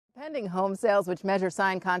Pending home sales, which measure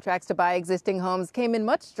signed contracts to buy existing homes, came in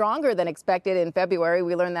much stronger than expected in February.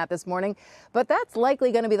 We learned that this morning. But that's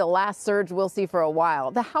likely going to be the last surge we'll see for a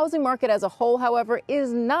while. The housing market as a whole, however,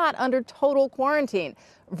 is not under total quarantine.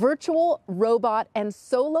 Virtual, robot, and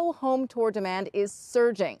solo home tour demand is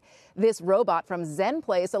surging. This robot from Zen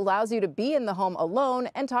Place allows you to be in the home alone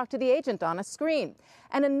and talk to the agent on a screen.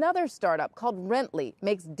 And another startup called Rently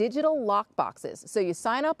makes digital lock boxes. So you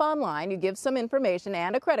sign up online, you give some information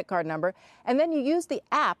and a credit card number, and then you use the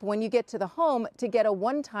app when you get to the home to get a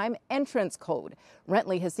one-time entrance code.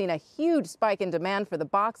 Rently has seen a huge spike in demand for the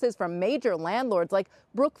boxes from major landlords like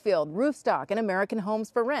Brookfield, Roofstock, and American Homes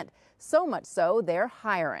for Rent. So much so, they're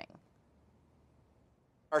hiring.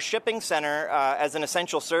 Our shipping center, as an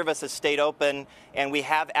essential service, has stayed open, and we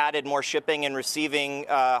have added more shipping and receiving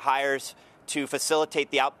hires to facilitate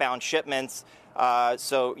the outbound shipments.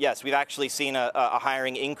 So, yes, we've actually seen a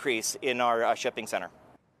hiring increase in our shipping center.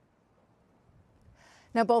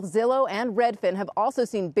 Now, both Zillow and Redfin have also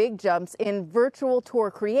seen big jumps in virtual tour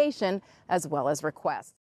creation as well as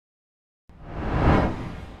requests.